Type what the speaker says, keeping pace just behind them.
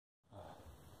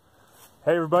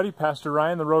Hey everybody, Pastor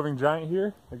Ryan, the Roving Giant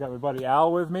here. I got my buddy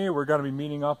Al with me. We're going to be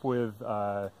meeting up with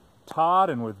Todd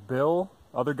and with Bill,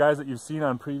 other guys that you've seen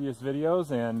on previous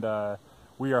videos, and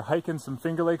we are hiking some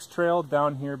Finger Lakes Trail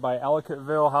down here by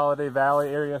Ellicottville, Holiday Valley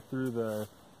area through the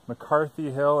McCarthy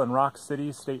Hill and Rock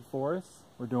City State Forest.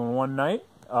 We're doing one night,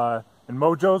 and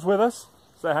Mojo's with us.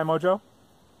 Say hi, Mojo.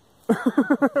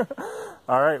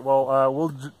 Alright, well,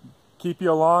 we'll keep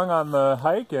you along on the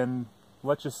hike and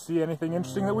let you see anything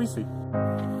interesting that we see.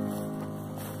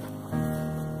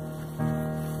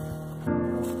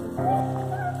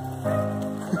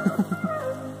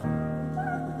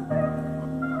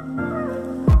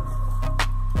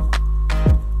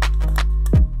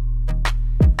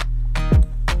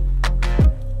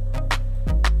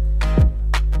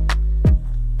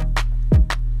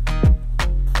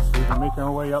 We've been making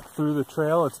our way up through the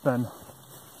trail. It's been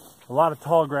a lot of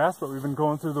tall grass, but we've been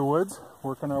going through the woods,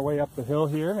 working our way up the hill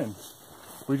here, and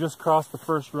we just crossed the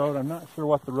first road. I'm not sure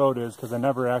what the road is because I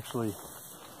never actually,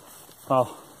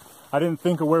 well, I didn't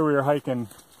think of where we were hiking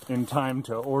in time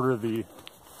to order the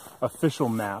official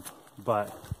map,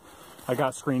 but I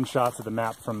got screenshots of the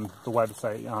map from the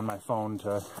website on my phone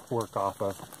to work off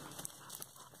of.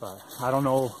 But I don't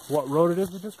know what road it is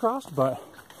we just crossed, but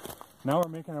now we're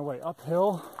making our way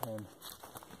uphill and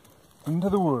into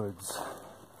the woods.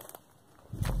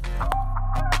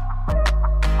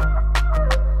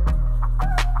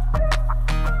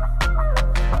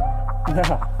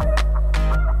 Yeah.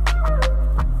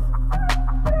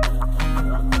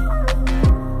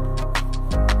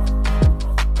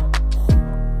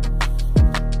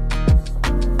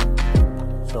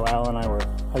 So Al and I were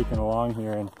hiking along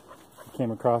here and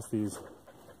came across these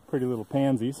pretty little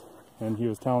pansies, and he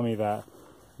was telling me that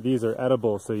these are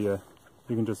edible, so you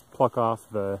can just pluck off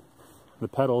the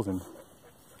petals and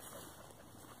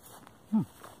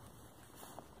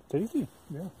tasty.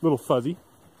 Yeah. Little fuzzy,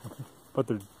 but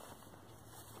they're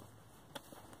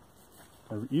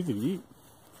easy to eat.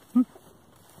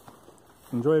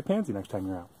 Enjoy a pansy next time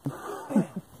you're out.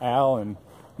 Al and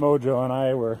Mojo and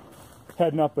I were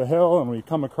heading up the hill, and we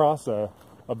come across a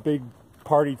big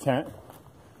party tent.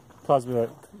 Caused me like,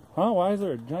 huh, why is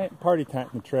there a giant party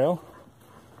tent in the trail?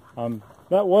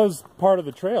 That was part of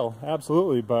the trail,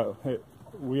 absolutely, but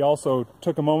we also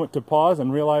took a moment to pause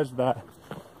and realized that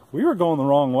we were going the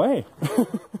wrong way.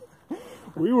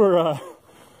 We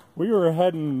were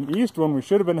heading east when we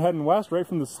should have been heading west right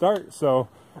from the start, so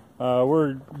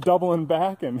we're doubling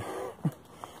back, and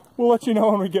we'll let you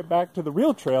know when we get back to the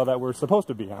real trail that we're supposed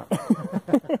to be on.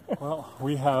 Well,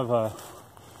 we have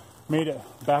made it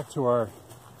back to our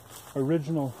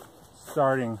original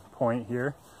starting point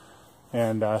here,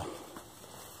 and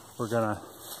we're gonna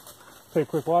take a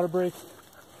quick water break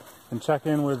and check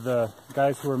in with the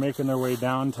guys who are making their way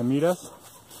down to meet us,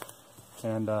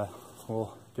 and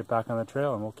we'll get back on the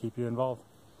trail and we'll keep you involved.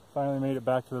 Finally made it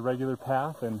back to the regular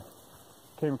path and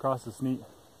came across this neat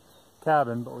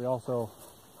cabin, but we also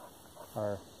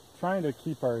are trying to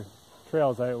keep our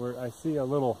trails. I see a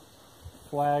little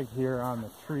flag here on the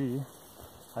tree.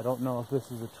 I don't know if this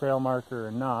is a trail marker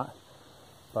or not,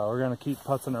 but we're going to keep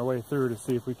putzing our way through to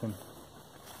see if we can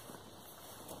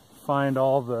find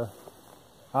all the...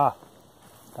 I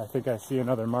think I see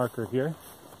another marker here.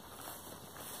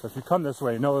 So if you come this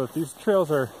way, know that these trails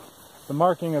the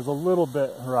marking is a little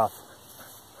bit rough.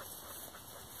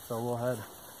 So we'll head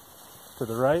to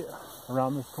the right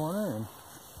around this corner and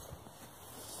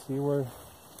see where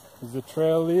the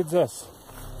trail leads us.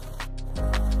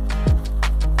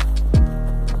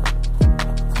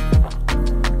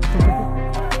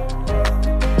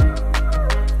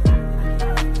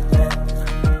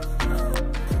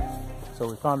 So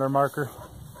we found our marker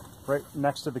right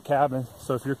next to the cabin,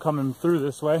 so if you're coming through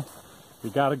this way,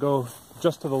 you got to go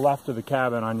just to the left of the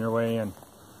cabin on your way in,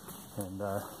 and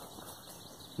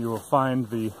you will find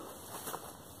the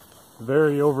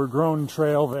very overgrown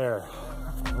trail there.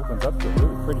 It opens up to a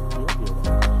really pretty field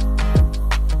here.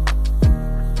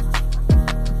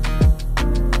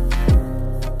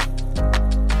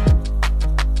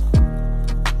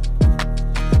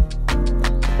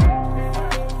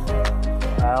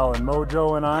 Al and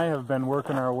Mojo and I have been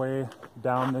working our way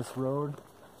down this road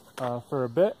for a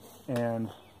bit, and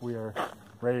we are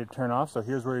ready to turn off. So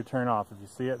here's where you turn off. If you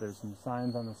see it, there's some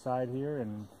signs on the side here,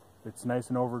 and it's nice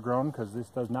and overgrown because this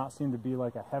does not seem to be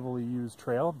like a heavily used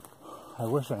trail. I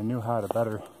wish I knew how to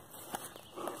better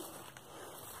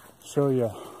show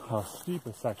you how steep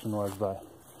this section was, but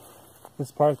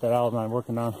this part that Al and I are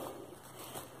working on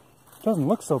doesn't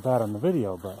look so bad on the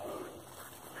video, but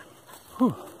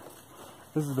whew.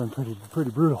 This has been pretty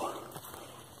brutal.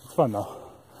 It's fun though.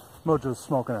 Mojo's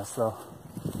smoking us though.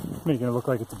 making it look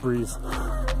like it's a breeze.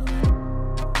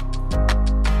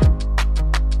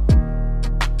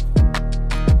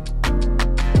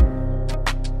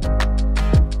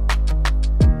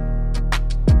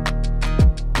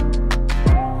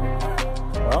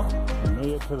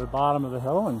 To the bottom of the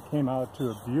hill and came out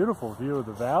to a beautiful view of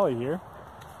the valley here.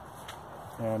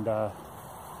 And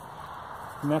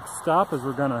next stop is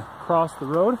we're gonna cross the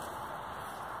road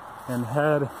and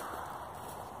head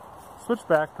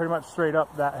switchback pretty much straight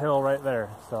up that hill right there.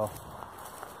 So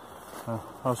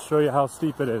I'll show you how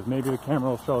steep it is. Maybe the camera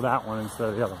will show that one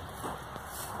instead of the other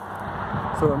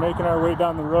one. So we're making our way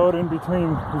down the road in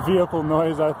between vehicle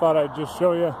noise. I thought I'd just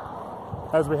show you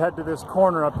as we head to this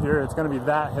corner up here. It's going to be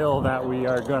that hill that we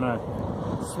are going to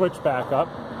switch back up,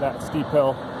 that steep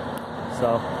hill.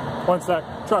 So once that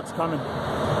truck's coming,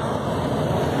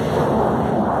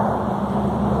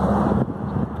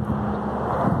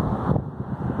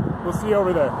 we'll see you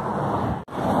over there.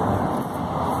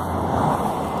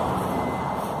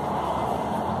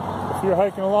 If you're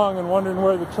hiking along and wondering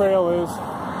where the trail is,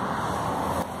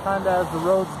 kind of as the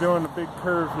road's doing a big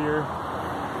curve here.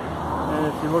 And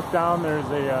if you look down, there's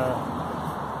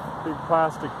a big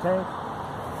plastic tank,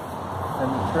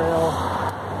 and the trail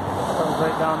comes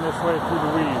right down this way through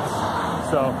the weeds.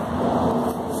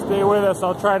 So stay with us.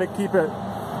 I'll try to keep it.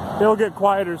 It'll get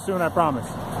quieter soon, I promise.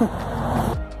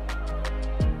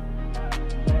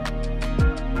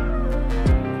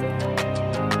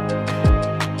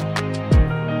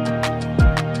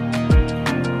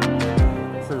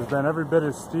 This has been every bit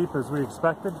as steep as we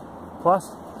expected.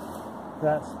 Plus,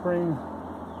 that spring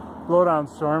blowdown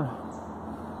storm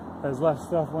has left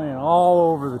stuff laying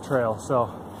all over the trail, so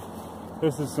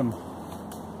this is some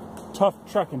tough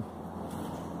trekking.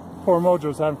 Poor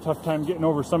Mojo's having a tough time getting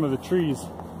over some of the trees.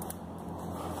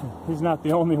 He's not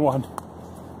the only one.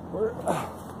 We're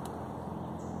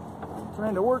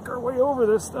trying to work our way over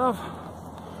this stuff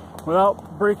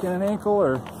without breaking an ankle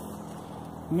or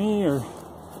knee or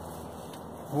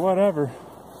whatever.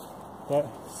 But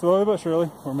slowly but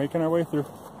surely, we're making our way through.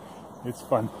 It's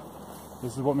fun.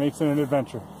 This is what makes it an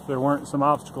adventure. If there weren't some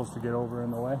obstacles to get over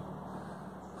in the way,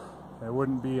 it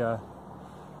wouldn't be as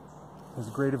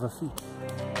great of a feat.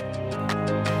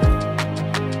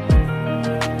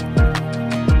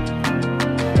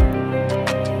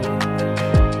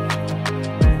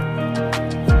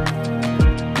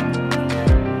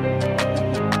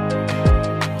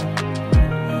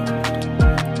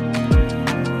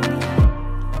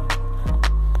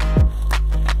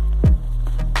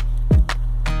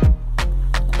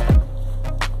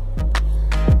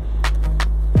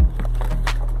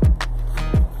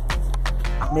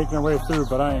 Making our way through,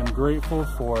 but I am grateful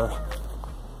for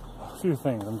a few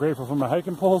things. I'm grateful for my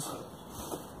hiking poles.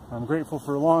 I'm grateful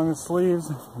for long sleeves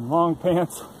and long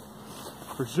pants,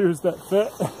 for shoes that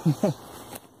fit,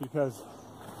 because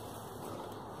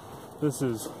this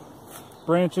is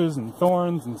branches and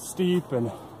thorns and steep and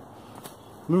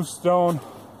loose stone,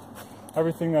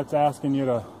 everything that's asking you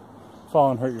to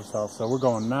fall and hurt yourself. So we're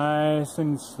going nice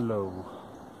and slow.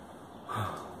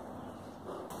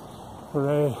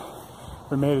 Hooray.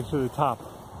 We made it to the top.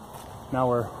 Now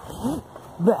we're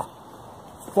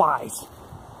flies.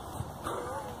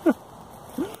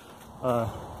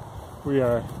 We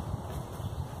are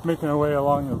making our way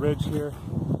along the ridge here.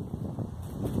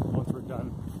 Once we're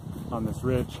done on this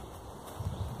ridge,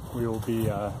 we will be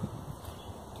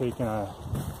taking a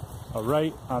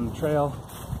right on the trail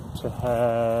to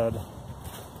head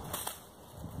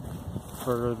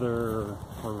further,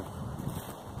 or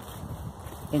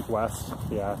I think west.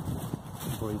 Yeah.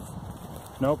 I believe.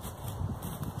 Nope.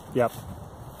 Yep.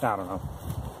 I don't know.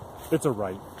 It's a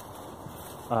right.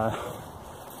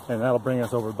 And that'll bring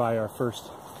us over by our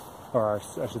first, or our,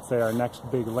 I should say our next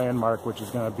big landmark, which is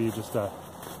going to be just a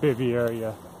bivvy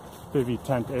area, bivvy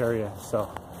tent area. So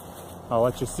I'll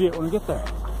let you see it when we get there.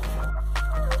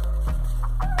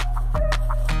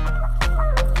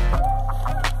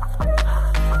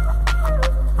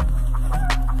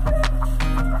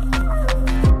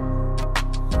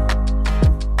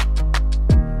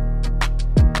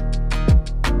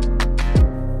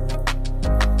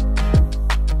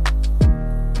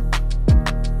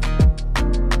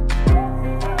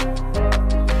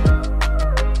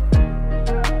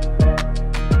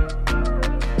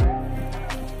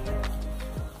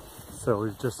 So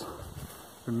we've just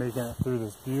been making it through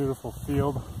this beautiful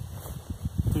field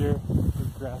here, this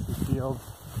grassy field,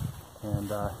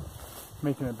 and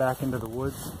making it back into the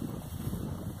woods.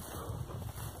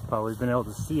 But we've been able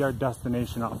to see our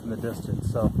destination off in the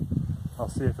distance, so I'll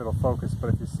see if it'll focus.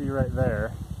 But if you see right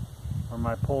there, where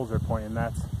my poles are pointing,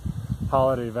 that's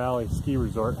Holiday Valley Ski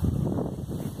Resort.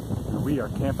 And and we are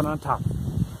camping on top.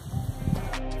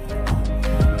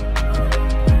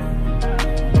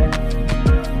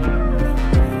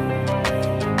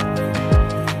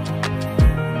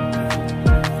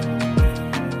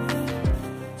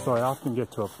 So I often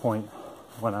get to a point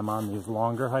when I'm on these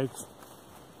longer hikes,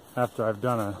 after I've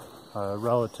done a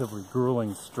relatively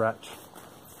grueling stretch,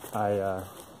 my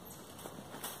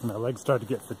legs start to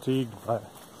get fatigued, but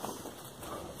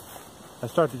I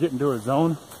start to get into a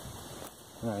zone,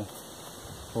 and I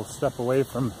will step away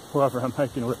from whoever I'm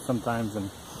hiking with sometimes and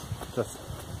just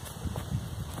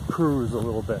cruise a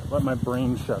little bit, let my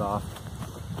brain shut off.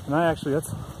 And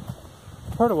that's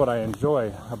part of what I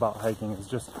enjoy about hiking, is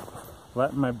just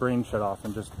letting my brain shut off,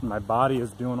 and just my body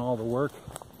is doing all the work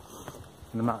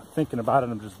and I'm not thinking about it,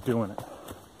 I'm just doing it.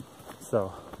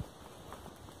 So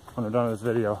when I'm done with this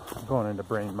video, I'm going into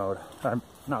brain mode. I'm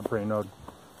not brain mode,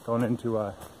 going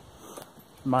into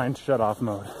mind shut off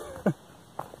mode.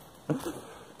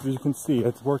 As you can see,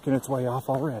 it's working its way off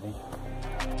already.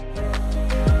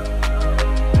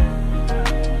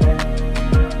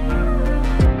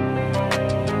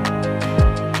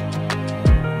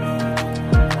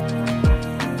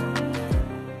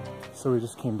 So we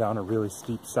just came down a really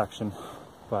steep section,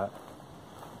 but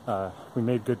we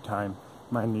made good time.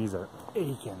 My knees are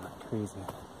aching like crazy.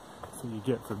 That's what you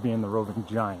get for being the roving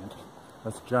giant.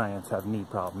 Us giants have knee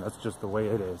problems. That's just the way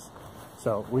it is.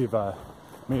 So we've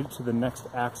made it to the next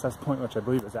access point, which I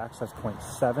believe is access point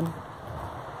 7.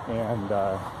 And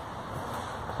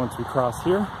once we cross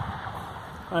here,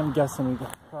 I'm guessing we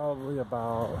got probably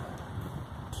about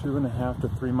 2.5 to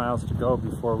 3 miles to go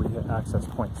before we hit access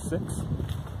point 6.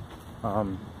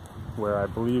 Where I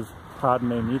believe Todd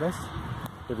may meet us.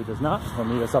 If he does not, he'll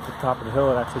meet us up at the top of the hill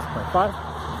at access point 5,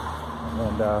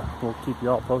 and we'll keep you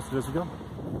all posted as we go.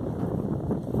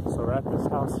 So we're at this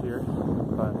house here,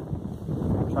 but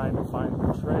trying to find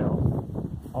the trail.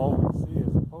 All we see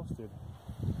is a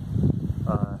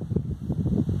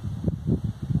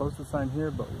posted sign here,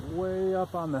 but way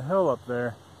up on the hill up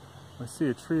there, we see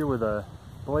a tree with a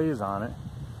blaze on it.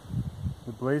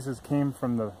 The blazes came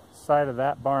from the side of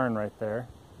that barn right there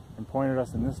and pointed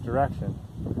us in this direction.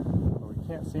 But we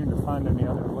can't seem to find any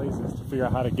other blazes to figure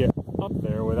out how to get up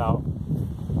there without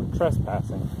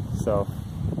trespassing. So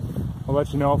we'll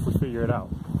let you know if we figure it out.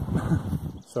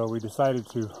 So we decided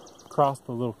to cross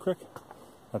the little creek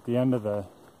at the end of the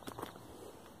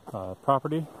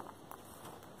property,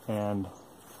 and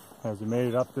as we made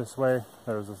it up this way,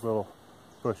 there was this little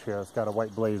bush here that's got a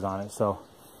white blaze on it. So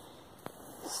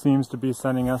seems to be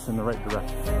sending us in the right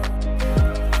direction.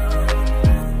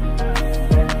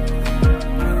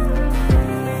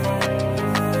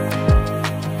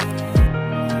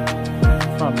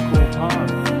 Found a cool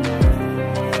pond.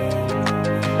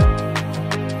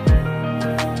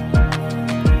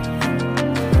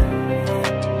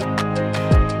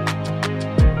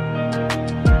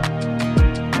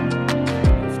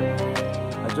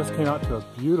 I just came out to a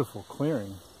beautiful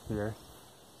clearing here.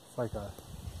 It's like a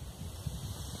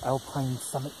alpine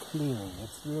summit clearing.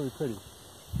 It's really pretty.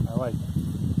 I like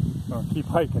it. I'll keep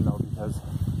hiking though, because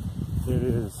it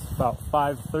is about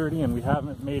 5:30 and we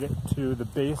haven't made it to the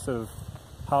base of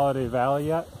Holiday Valley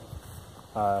yet.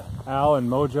 Al and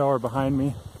Mojo are behind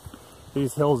me.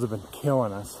 These hills have been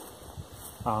killing us.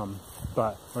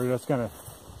 But we're just gonna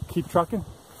keep trucking,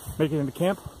 make it into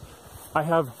camp. I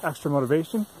have extra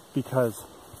motivation because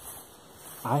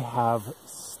I have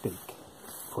steak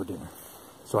for dinner.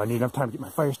 So I need enough time to get my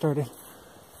fire started.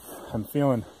 I'm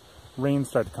feeling rain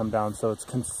start to come down, so it's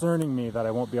concerning me that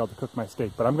I won't be able to cook my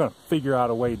steak, but I'm gonna figure out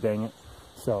a way, dang it.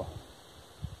 So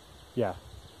yeah,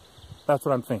 that's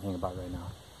what I'm thinking about right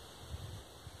now.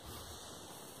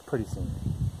 Pretty soon.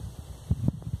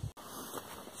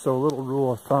 So a little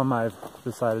rule of thumb I've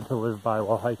decided to live by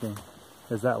while hiking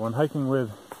is that when hiking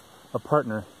with a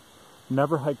partner,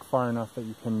 never hike far enough that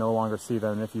you can no longer see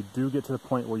them. And if you do get to the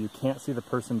point where you can't see the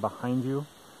person behind you,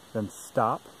 then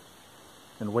stop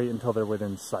and wait until they're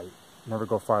within sight. Never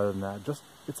go farther than that. Just,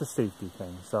 it's a safety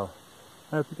thing. So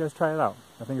I hope you guys try it out.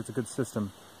 I think it's a good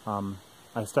system.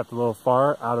 I stepped a little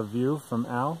far out of view from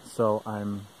Al, so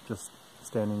I'm just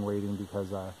standing waiting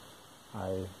because I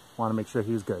want to make sure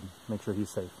he's good, make sure he's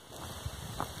safe.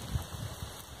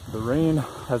 The rain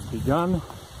has begun,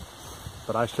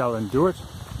 but I shall endure it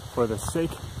for the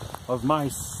sake of my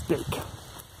steak.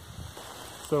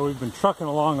 So we've been trucking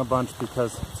along a bunch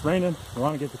because it's raining, we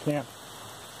want to get to camp.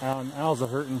 Al's a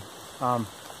hurting, but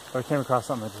I came across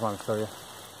something I just want to show you.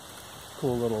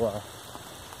 Cool little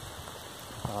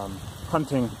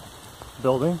hunting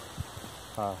building.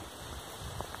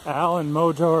 Al and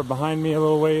Mojo are behind me a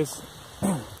little ways.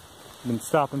 been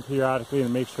stopping periodically to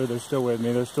make sure they're still with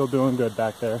me. They're still doing good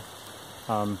back there.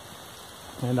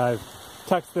 And I've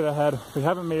texted ahead. We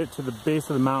haven't made it to the base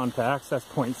of the mountain to access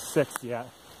point 6 yet,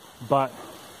 but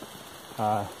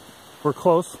we're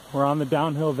close. We're on the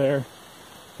downhill there.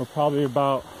 We're probably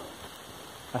about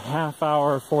a half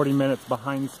hour, 40 minutes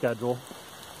behind schedule.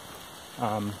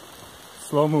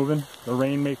 Slow moving. The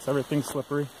rain makes everything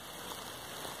slippery.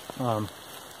 But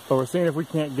we're seeing if we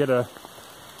can't get a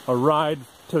ride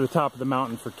to the top of the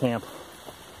mountain for camp,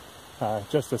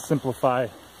 just to simplify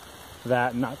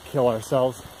that and not kill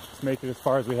ourselves. Just make it as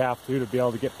far as we have to be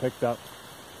able to get picked up.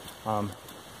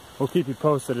 We'll keep you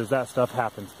posted as that stuff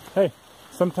happens. Hey,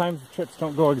 sometimes the trips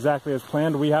don't go exactly as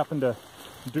planned. We happen to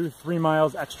do 3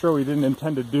 miles extra we didn't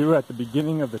intend to do at the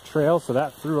beginning of the trail, so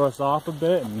that threw us off a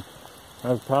bit, and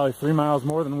that was probably 3 miles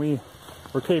more than we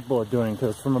were capable of doing,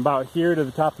 because from about here to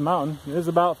the top of the mountain is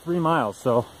about 3 miles.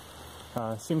 So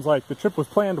seems like the trip was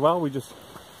planned well, we just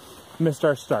missed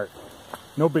our start.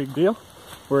 No big deal.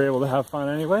 We're able to have fun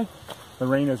anyway. The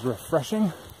rain is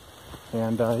refreshing,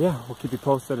 and yeah, we'll keep you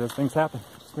posted as things happen.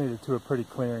 Just made it to a pretty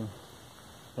clearing,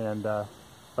 and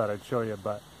thought I'd show you,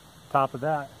 but top of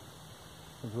that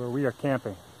is where we are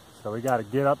camping. So we got to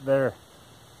get up there.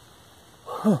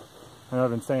 I know I've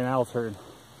been saying Al's hurting.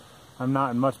 I'm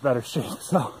not in much better shape,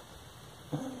 so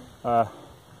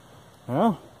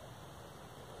well,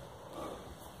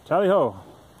 tally ho.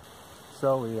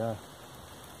 So we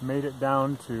made it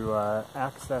down to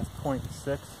access point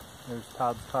 6. There's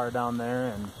Todd's car down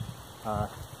there, and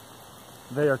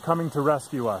they are coming to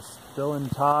rescue us. Bill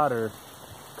and Todd are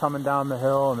coming down the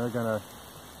hill, and they're gonna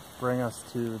bring us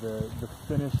to the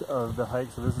finish of the hike.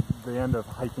 So this is the end of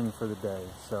hiking for the day.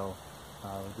 So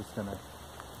we're just gonna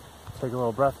take a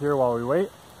little breath here while we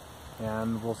wait,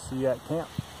 and we'll see you at camp.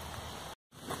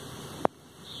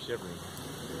 Shivering.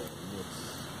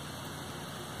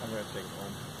 I'm gonna take it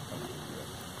home.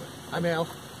 I'm Al.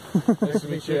 Nice to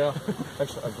meet you, Al.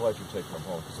 Actually, I'm glad you're taking him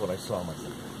home, because when I saw him, I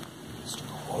said,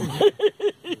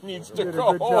 he needs to go home. You did a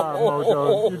good job,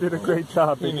 Mojo. You did a great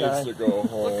job, big guy. He needs to go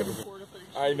home.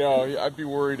 I know. I'd be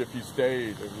worried if he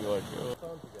stayed. I'd be like, oh.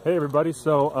 Hey, everybody.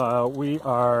 So we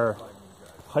are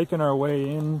hiking our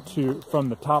way from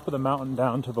the top of the mountain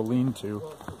down to the lean-to.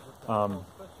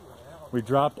 We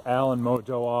dropped Al and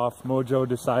Mojo off. Mojo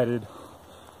decided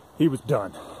he was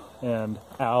done, and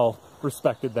Al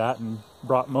respected that and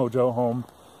brought Mojo home.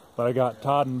 But I got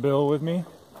Todd and Bill with me,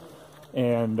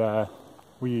 and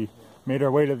we made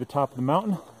our way to the top of the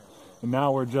mountain, and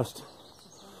now we're just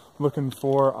looking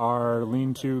for our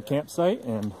lean-to campsite.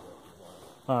 And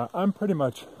I'm pretty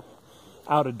much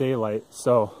out of daylight,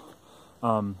 so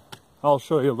I'll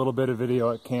show you a little bit of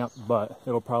video at camp, but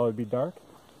it'll probably be dark.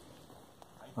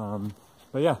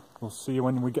 But yeah, we'll see you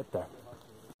when we get there.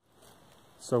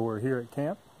 So we're here at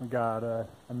camp. We got a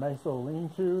nice little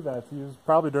lean-to that's used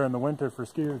probably during the winter for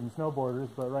skiers and snowboarders,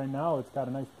 but right now it's got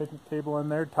a nice picnic table in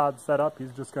there. Todd's set up.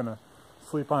 He's just gonna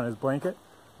sleep on his blanket.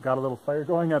 Got a little fire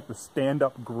going at the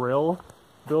stand-up grill.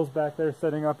 Bill's back there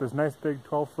setting up his nice big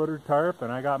 12-footer tarp,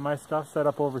 and I got my stuff set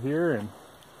up over here, and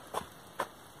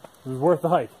it was worth the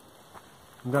hike.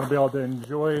 I'm gonna be able to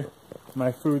enjoy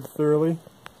my food thoroughly.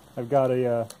 I've got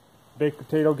a baked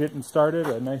potato getting started,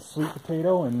 a nice sweet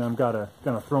potato, and I'm gonna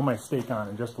throw my steak on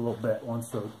in just a little bit once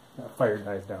the fire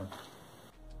dies down.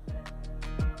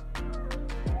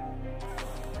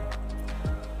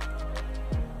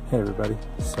 Hey everybody,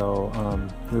 so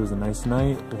it was a nice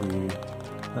night. We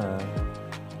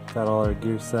got all our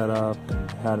gear set up and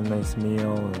had a nice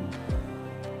meal, and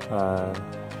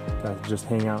got to just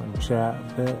hang out and chat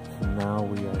a bit, and now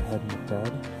we are heading to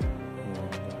bed.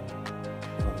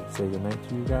 Say goodnight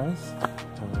to you guys.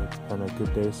 It's been a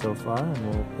good day so far,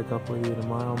 and we'll pick up with you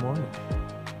tomorrow morning.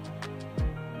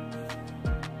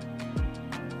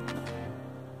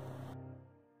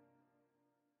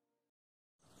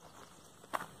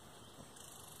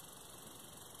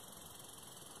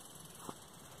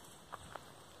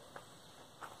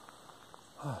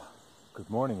 Good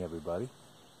morning, everybody.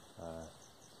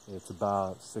 It's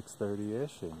about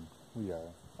 6:30-ish, and we are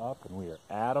up and we are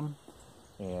at 'em.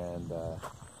 And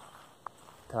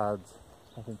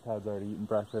I think Todd's already eaten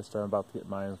breakfast. I'm about to get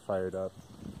mine fired up.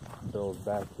 Bill's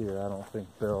back here. I don't think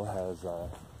Bill has,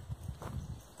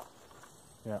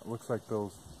 yeah, it looks like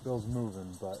Bill's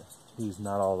moving, but he's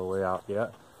not all the way out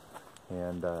yet.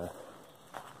 And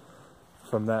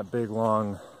from that big,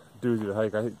 long doozy to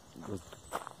hike, I was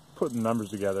putting numbers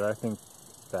together. I think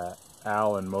that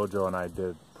Al and Mojo and I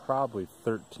did probably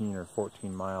 13 or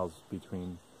 14 miles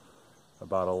between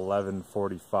about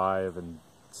 11:45 and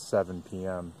 7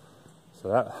 p.m. So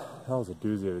that was a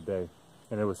doozy of a day,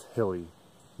 and it was hilly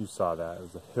you saw that. It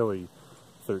was a hilly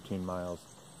 13 miles.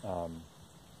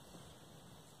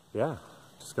 Yeah,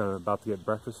 just about to get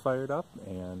breakfast fired up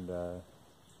and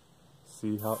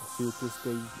see what this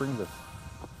day brings us.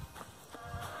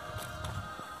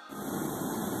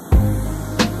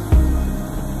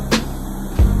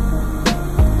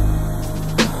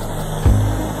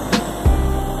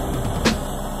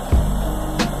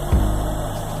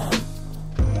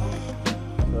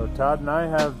 So Todd and I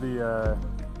have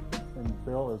and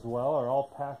Bill as well are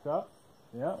all packed up.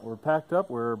 Yeah, we're packed up.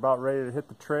 We're about ready to hit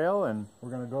the trail, and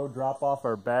we're going to go drop off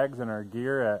our bags and our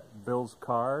gear at Bill's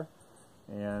car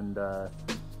and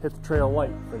hit the trail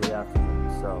light for the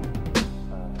afternoon. So,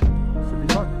 it should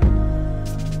be fun.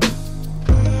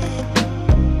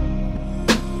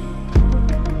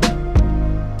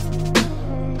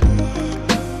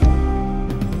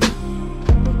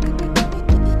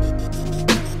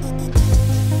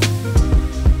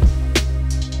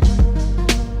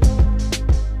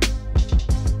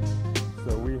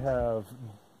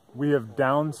 We have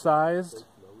downsized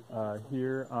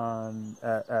here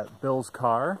at Bill's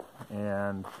car,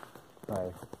 and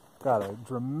I got a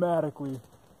dramatically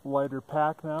lighter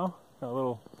pack now. Got a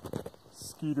little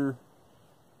skeeter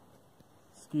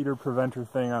preventer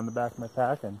thing on the back of my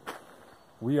pack, and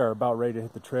we are about ready to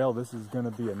hit the trail. This is going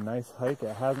to be a nice hike.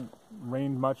 It hasn't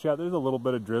rained much yet. There's a little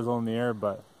bit of drizzle in the air,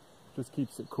 but just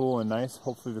keeps it cool and nice.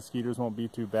 Hopefully the skeeters won't be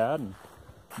too bad, and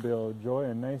be able to enjoy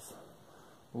a nice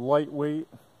lightweight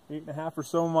 8.5 or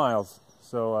so miles.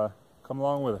 So come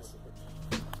along with us.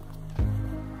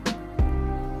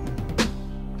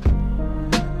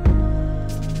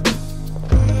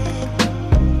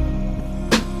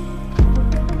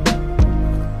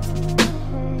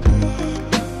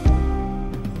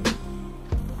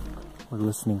 We're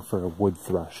listening for a wood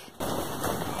thrush.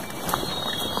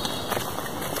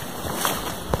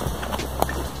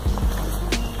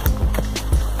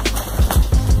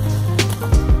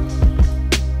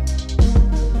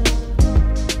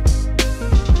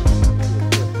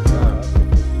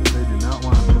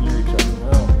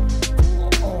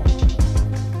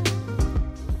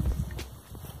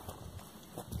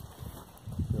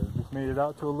 Made it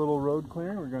out to a little road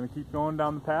clearing. We're going to keep going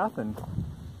down the path, and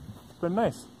it's been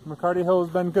nice. McCarty Hill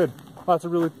has been good. Lots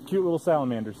of really cute little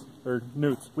salamanders, or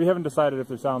newts. We haven't decided if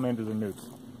they're salamanders or newts.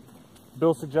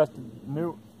 Bill suggested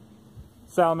newt.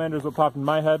 Salamanders what popped in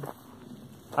my head.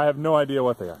 I have no idea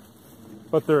what they are,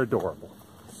 but they're adorable.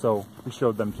 So we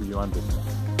showed them to you on video.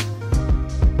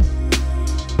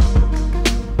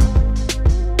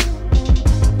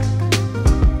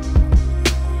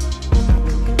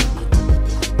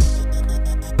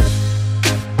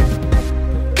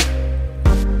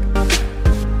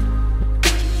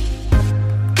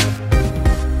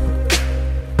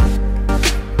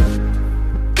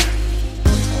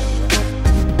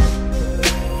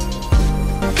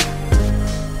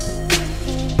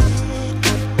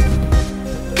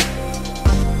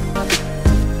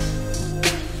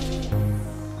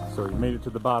 Made it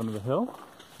to the bottom of the hill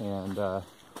and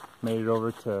made it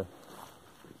over to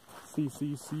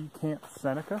CCC Camp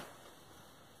Seneca,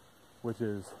 which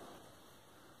is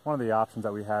one of the options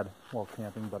that we had while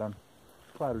camping, but I'm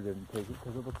glad we didn't take it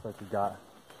because it looks like we got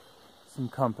some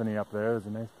company up there. There's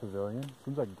a nice pavilion.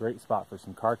 Seems like a great spot for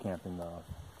some car camping though.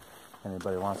 If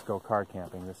anybody wants to go car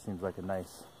camping, this seems like a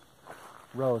nice,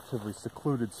 relatively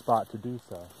secluded spot to do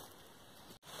so.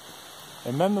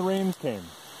 And then the rains came.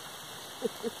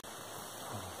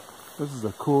 This is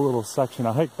a cool little section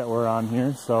of hike that we're on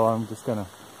here, so I'm just gonna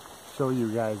show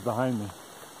you guys behind me.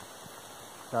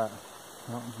 Got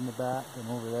mountains in the back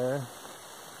and over there,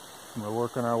 and we're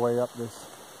working our way up this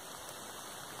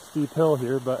steep hill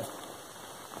here, but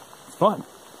it's fun.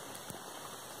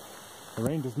 The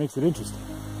rain just makes it interesting.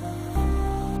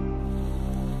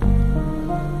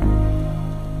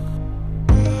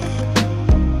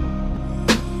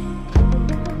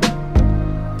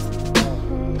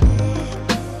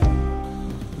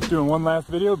 Doing one last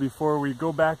video before we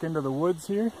go back into the woods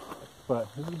here,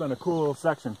 but this has been a cool little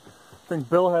section. I think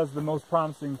Bill has the most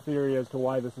promising theory as to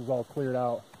why this is all cleared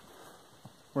out.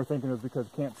 We're thinking it's because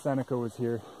Camp Seneca was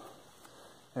here,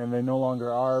 and they no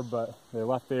longer are, but they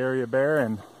left the area bare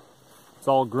and it's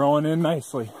all growing in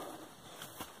nicely.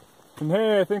 And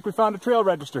hey, I think we found a trail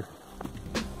register.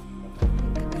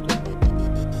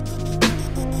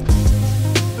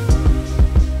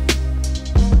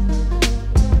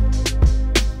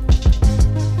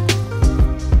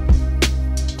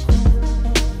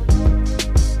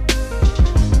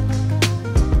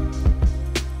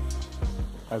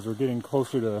 As we're getting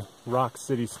closer to Rock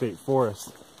City State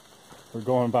Forest, we're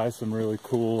going by some really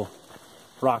cool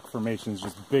rock formations,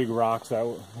 just big rocks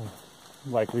that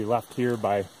likely left here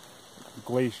by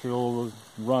glacial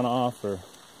runoff or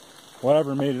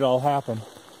whatever made it all happen.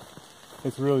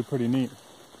 It's really pretty neat.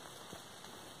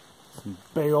 Some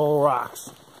big old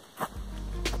rocks.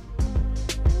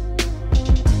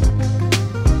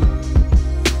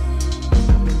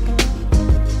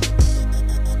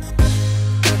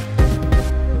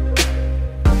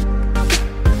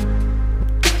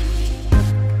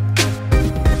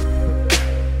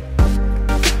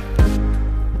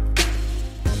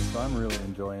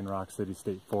 Rock City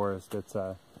State Forest. It's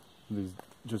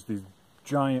these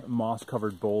giant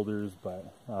moss-covered boulders,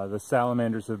 but the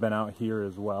salamanders have been out here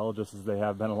as well, just as they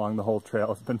have been along the whole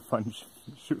trail. It's been fun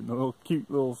shooting the little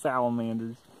cute little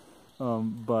salamanders.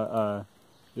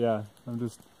 Yeah, I'm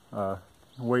just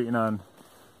waiting on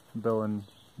Bill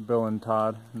and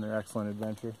Todd and their excellent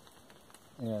adventure,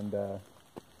 and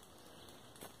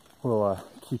we'll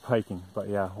keep hiking. But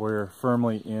yeah, we're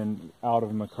firmly out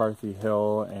of McCarthy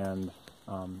Hill and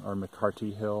or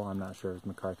McCarty Hill. I'm not sure if it's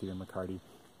McCarthy or McCarty,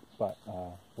 but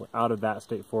we're out of that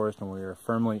state forest and we are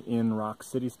firmly in Rock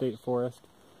City State Forest.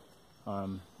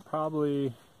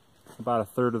 Probably about a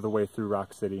third of the way through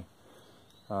Rock City.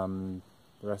 The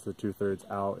rest of the 2/3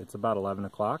 out. It's about 11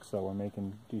 o'clock, so we're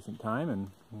making decent time,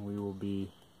 and we will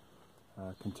be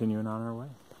continuing on our way.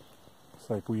 It's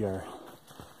like we are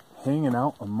hanging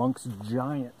out amongst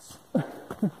giants.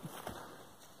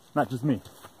 Not just me.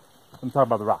 I'm talking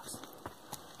about the rocks.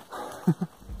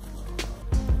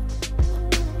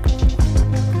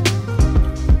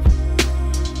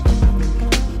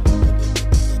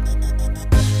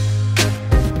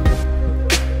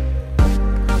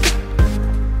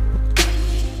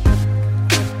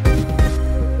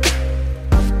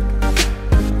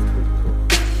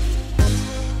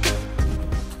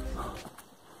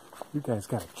 You guys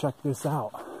gotta check this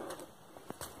out.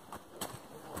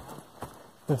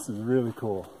 This is really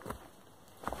cool.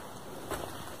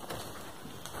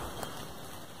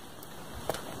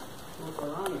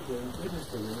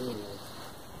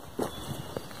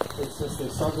 It's just they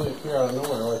suddenly appear out of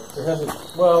nowhere. Like there hasn't.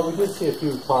 Well, we did see a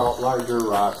few larger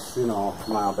rocks, you know, a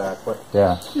mile back, but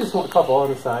yeah, just a couple on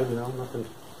the side, you know, nothing.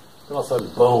 And all of a sudden,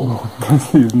 boom!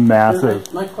 These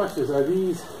massive. My question is: are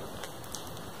these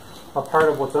a part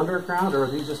of what's underground, or are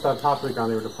these just on top of the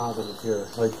ground? They were deposited here,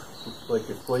 like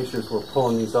if glaciers were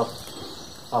pulling these up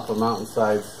off the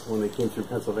mountainsides when they came through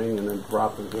Pennsylvania and then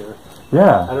dropped them here.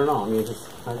 Yeah. I don't know. I mean,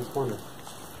 I just wonder.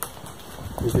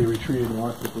 If they retreated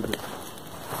north, if we just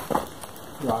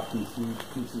dropped these huge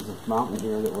pieces of mountain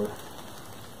here that were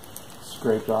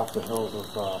scraped off the hills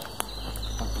of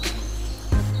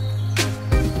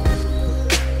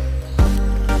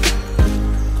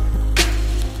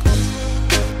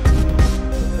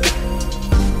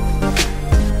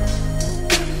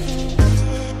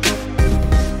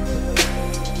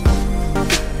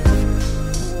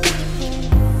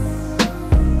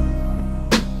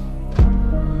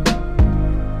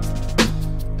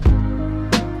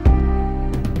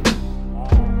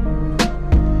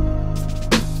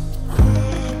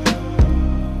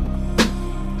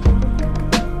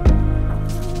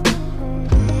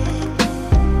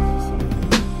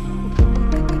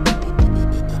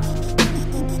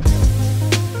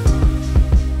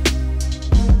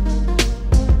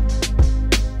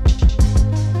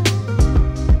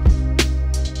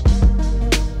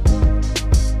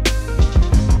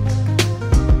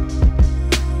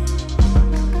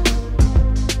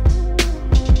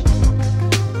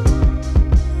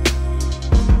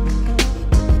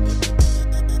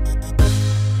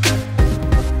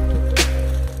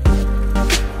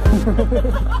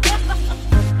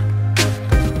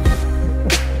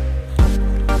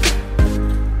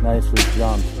Nicely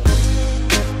jumped.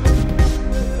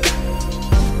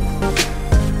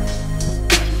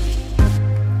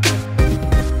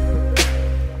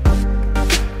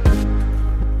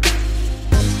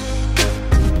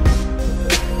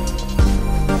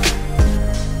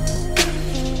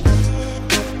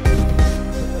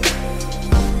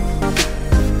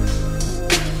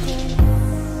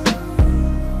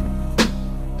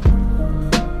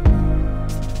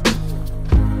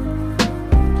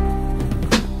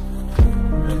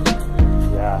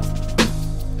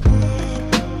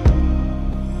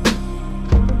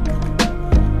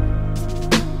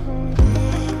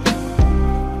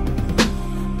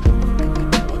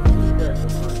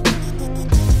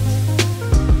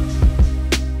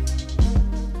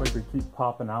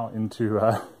 Popping out into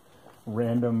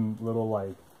random little,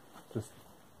 like, just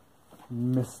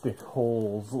mystic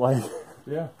holes, like,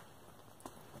 yeah.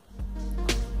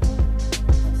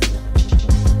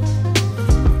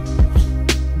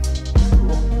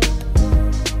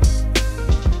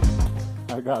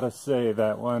 I gotta say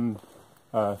that when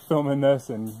filming this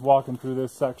and walking through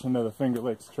this section of the Finger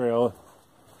Lakes Trail,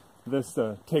 this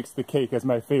takes the cake as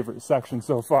my favorite section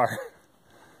so far.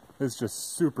 It's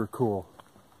just super cool.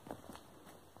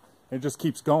 It just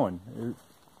keeps going.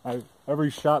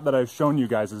 Every shot that I've shown you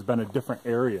guys has been a different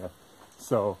area.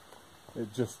 So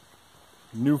it just,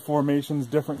 new formations,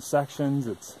 different sections.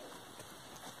 It's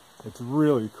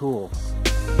really cool.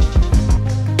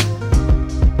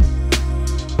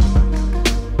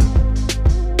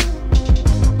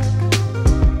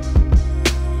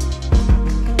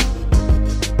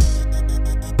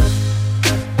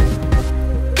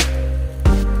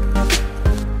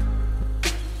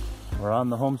 We're on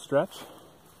the home stretch.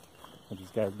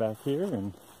 These guys back here,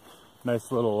 and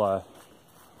nice little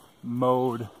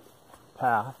mowed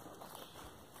path,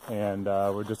 and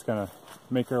we're just gonna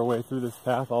make our way through this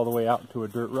path all the way out to a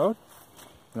dirt road,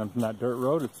 and then from that dirt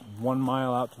road it's 1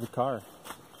 mile out to the car.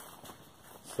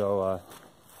 So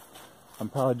I'm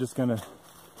probably just gonna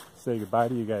say goodbye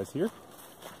to you guys here.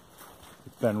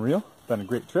 It's been real, been a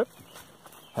great trip,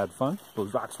 had fun,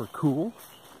 those rocks were cool,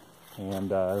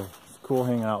 and it's cool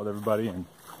hanging out with everybody, and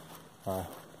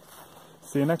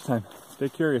see you next time. Stay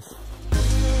curious.